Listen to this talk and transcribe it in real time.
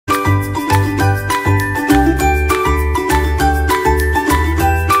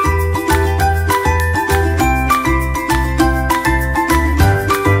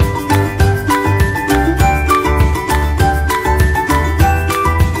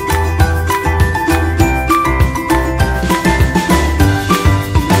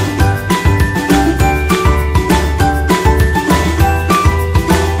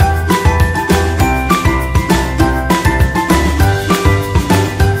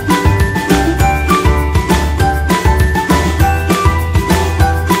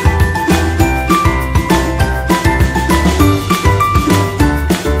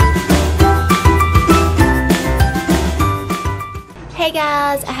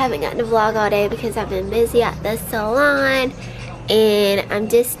haven't gotten to vlog all day because I've been busy at the salon, and I'm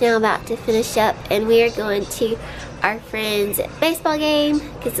just now about to finish up, and we are going to our friend's baseball game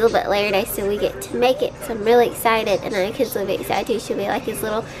because it's a little bit later today, so we get to make it. So I'm really excited, and I know Kinsley will be excited too. She'll be like his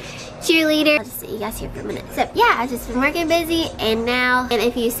little cheerleader. I'll just let you guys here for a minute. So yeah, I've just been working busy, and now, and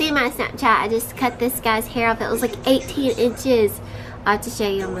if you see my Snapchat, I just cut this guy's hair off. It was like 18 inches. I'll have to show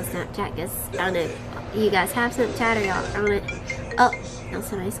you on my Snapchat because I don't know, you guys have Snapchat or y'all on it? Oh, now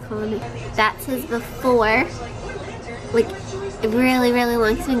somebody's calling me. That's his before. Like, really, really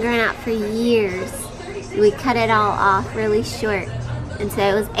long. It's been growing out for years. We cut it all off really short. And so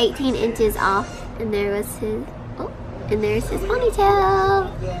it was 18 inches off, and there was his, oh, and there's his ponytail.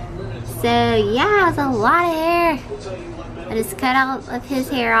 So yeah, it was a lot of hair. I just cut all of his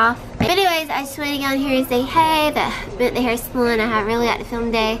hair off. But anyways, I just wanted to get on here and say hey, that I've been at the hair salon. I haven't really got to film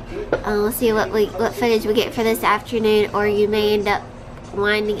today. We'll see what footage we get for this afternoon, or you may end up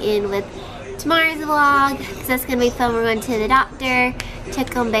winding in with tomorrow's vlog, because that's going to be fun. We're going to the doctor,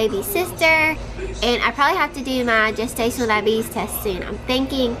 check on baby sister, and I probably have to do my gestational diabetes test soon. I'm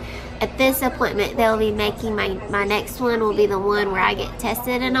thinking at this appointment they'll be making my next one will be the one where I get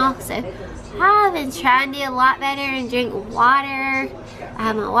tested and all. So I've been trying to do a lot better and drink water. I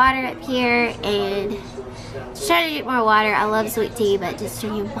have my water up here, and just trying to drink more water. I love sweet tea, but just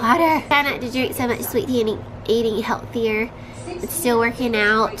drinking water. Try not to drink so much sweet tea and eating healthier. It's still working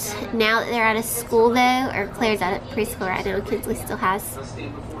out. Now that they're out of school though, or Claire's out of preschool right now, Kinsley still has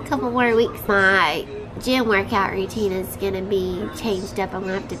a couple more weeks. My gym workout routine is gonna be changed up. I'm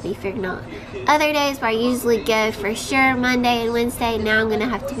gonna have to be figuring out other days where I usually go for sure Monday and Wednesday. Now I'm gonna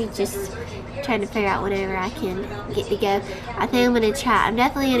have to be just trying to figure out whenever I can get to go. I think I'm gonna try. I'm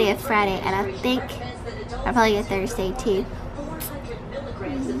definitely gonna go Friday, and I think I'll probably go Thursday too.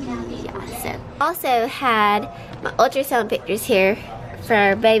 Yeah, so also had my ultrasound pictures here for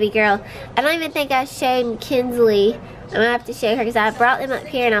our baby girl. I don't even think I've shown Kinsley. I'm gonna have to show her because I brought them up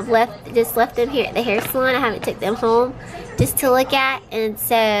here, and I've just left them here at the hair salon. I haven't took them home just to look at, and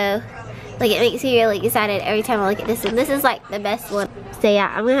so like it makes me really excited every time I look at this one. This is like the best one. So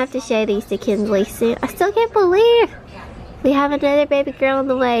yeah, I'm gonna have to show these to Kinsley soon. I still can't believe we have another baby girl on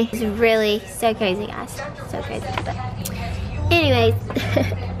the way. It's really so crazy, guys. So crazy. But anyways,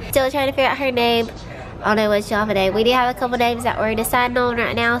 still trying to figure out her name. I don't know what y'all today. We do have a couple names that we're deciding on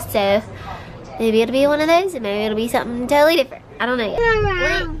right now, so maybe it'll be one of those, and maybe it'll be something totally different. I don't know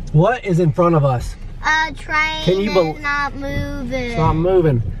yet. What is in front of us? A train. Can you believe? It's not moving. It's not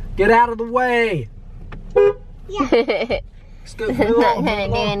moving. Get out of the way. Yeah. It's not gonna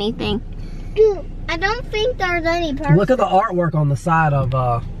do anything. I don't think there's any person. Look at the artwork on the side of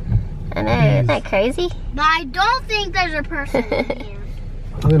I know, isn't that crazy? But I don't think there's a person in here.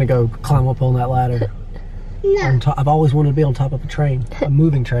 I'm gonna go climb up on that ladder. No. I've always wanted to be on top of a train, a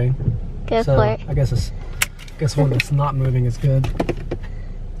moving train. Go So for it. I guess one that's not moving is good.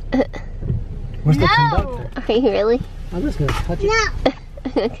 Where's the conductor? Are you really? I'm just gonna touch it. No.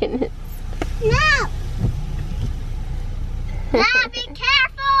 Oh, goodness. No. Dad, be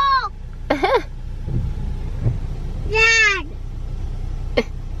careful. Dad.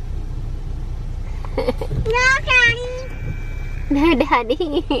 No, Daddy. No, Daddy.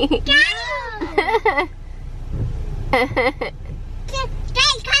 Daddy.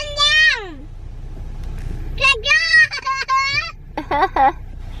 Guys, come down.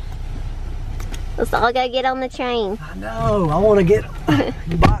 Let's all go get on the train. I know. I want to get the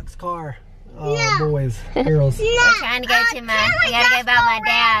boxcar. Boys, girls. No. We're trying to go to we gotta go by my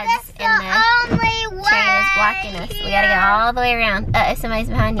dad's, and the train is blocking us. We gotta go all the way around. Somebody's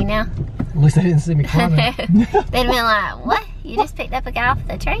behind you now. At least they didn't see me climbing. They'd have been like, what? You just picked up a guy off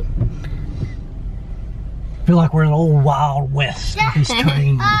the train? I feel like we're in an old Wild West with this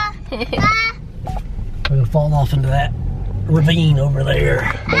train. We're gonna fall off into that ravine over there.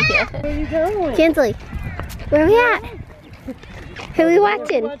 Where are you going? Kinsley, where are we at? Who are we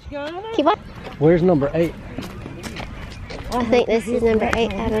watching? Keep watching. Where's number 8? I think this is number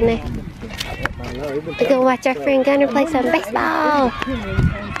 8. I don't know. We're gonna watch our friend Gunner play some baseball.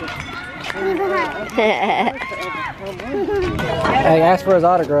 Hey, ask for his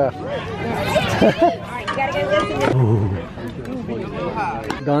autograph.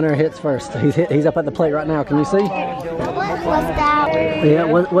 Gunner hits first. He's up at the plate right now. Can you see? What's that? Yeah.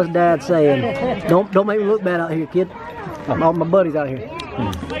 What's Dad saying? Don't make me look bad out here, kid. All my buddies out here.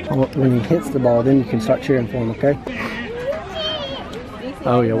 When he hits the ball, then you can start cheering for him. Okay?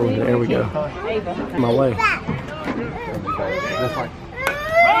 Oh yeah. There we go. My way.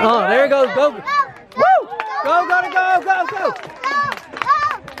 Oh, there he goes. Go. Woo! Go, go, go, go, go.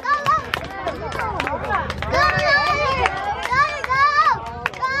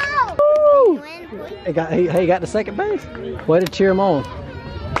 He got the second base. Way to cheer him on.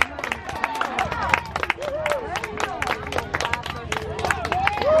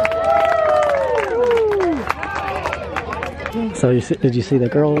 So did you see the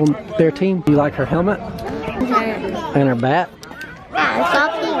girl on their team? Do you like her helmet? And her bat? Yeah, it's all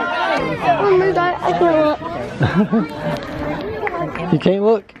pink. Oh my god, I can't look. You can't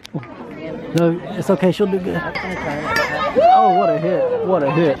look? No, it's okay, she'll do good. Oh, what a hit. What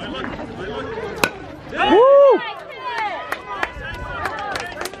a hit. Woo!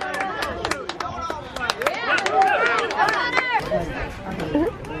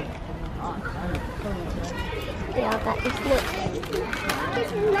 They all got this look.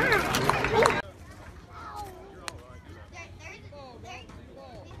 It's not.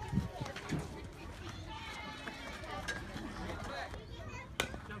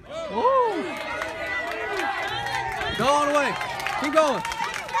 Go all the way. Keep going.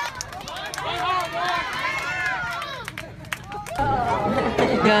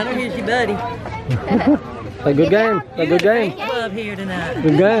 Gunner, here's your buddy. A good game. A good game. Club here tonight.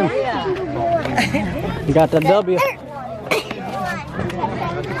 Good game. You got that W.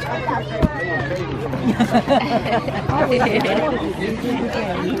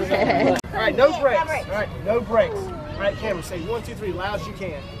 All right, no breaks. All right, no breaks. All right, camera, say 1, 2, 3, loud as you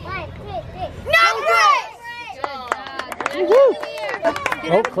can. No breaks!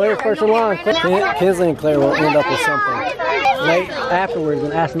 Oh, Claire first in line. Kinsley and Claire will end up with something. Late afterwards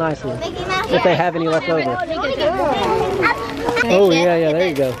and ask nicely if they have any left over. Oh, yeah, there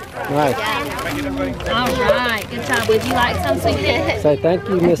you go. Nice. All right, good job. Would you like some sweet? Say thank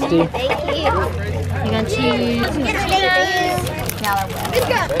you, Misty. Thank you. You gonna choose?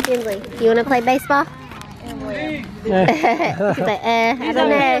 Kinsley, you want to play baseball? She's like, I don't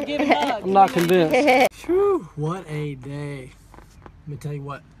know. I'm not convinced. Whew, what a day. Let me tell you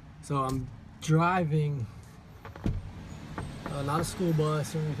what. So I'm driving, not a school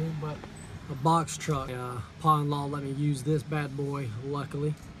bus or anything, but a box truck. Pa-in-law let me use this bad boy,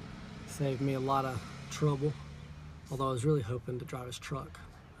 luckily. Saved me a lot of trouble. Although I was really hoping to drive his truck.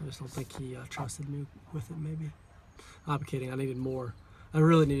 I just don't think he trusted me with it, maybe. I'm kidding, I needed more. I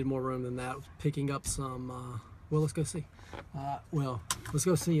really needed more room than that. Picking up some, well, let's go see. Let's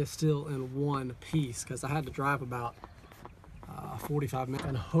go see it still in one piece, because I had to drive about 45 minutes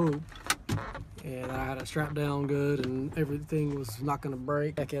and hope, and I had it strapped down good and everything was not going to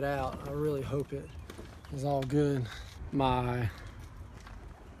break. Check it out. I really hope it is all good. My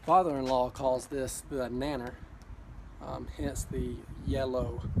father-in-law calls this the nanner, hence the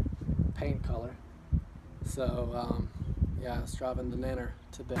yellow paint color. So yeah, I was driving the nanner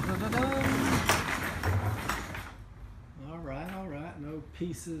today. All right, no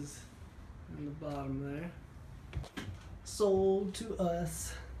pieces in the bottom there. Sold to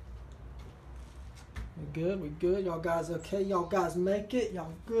us. We good, y'all guys okay? Y'all guys make it?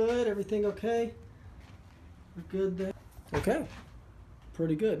 Y'all good? Everything okay? We're good there? Okay,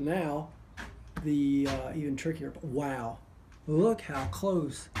 pretty good. Now, the even trickier, wow, look how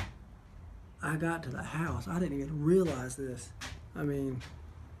close I got to the house. I didn't even realize this. I mean,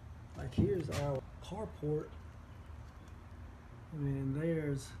 like here's our carport. I mean,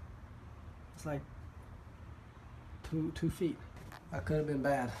 there's, it's like two feet. That could have been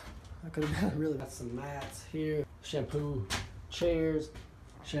bad. That could have been really bad. Got some mats here, shampoo chairs,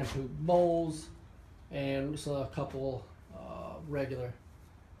 shampoo bowls, and just a couple regular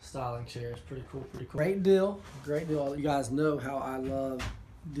styling chairs. Pretty cool, pretty cool. Great deal, great deal. You guys know how I love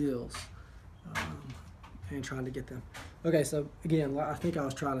deals and trying to get them. Okay, so again, I think I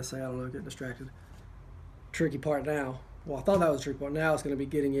was trying to say, I don't know, get distracted. Tricky part now. Well, I thought that was the tricky part. Now it's going to be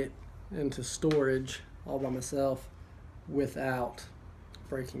getting it into storage all by myself without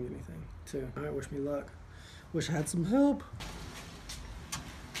breaking anything too. All right, wish me luck. Wish I had some help.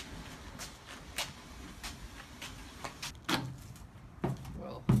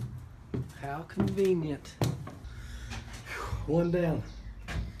 Well, how convenient. One down.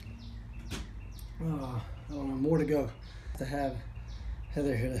 Oh, I don't know, more to go. To have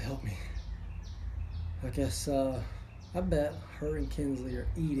Heather here to help me. I guess, I bet her and Kinsley are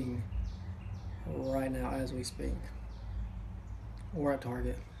eating right now as we speak. Or at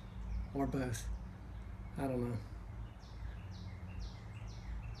Target. Or both. I don't know.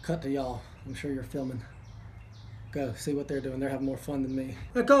 Cut to y'all. I'm sure you're filming. Go, see what they're doing. They're having more fun than me.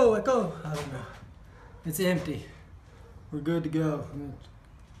 Echo! I don't know. It's empty. We're good to go. I'm gonna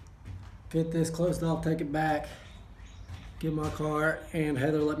get this closed off, take it back, get my car, and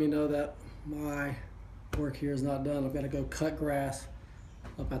Heather let me know that my work here is not done. I've got to go cut grass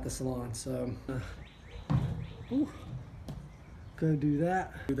up at the salon. So, go do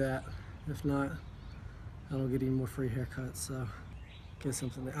that. If not, I don't get any more free haircuts, so get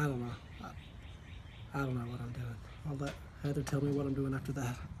something. I don't know. I don't know what I'm doing. I'll let Heather tell me what I'm doing after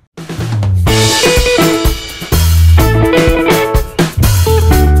that.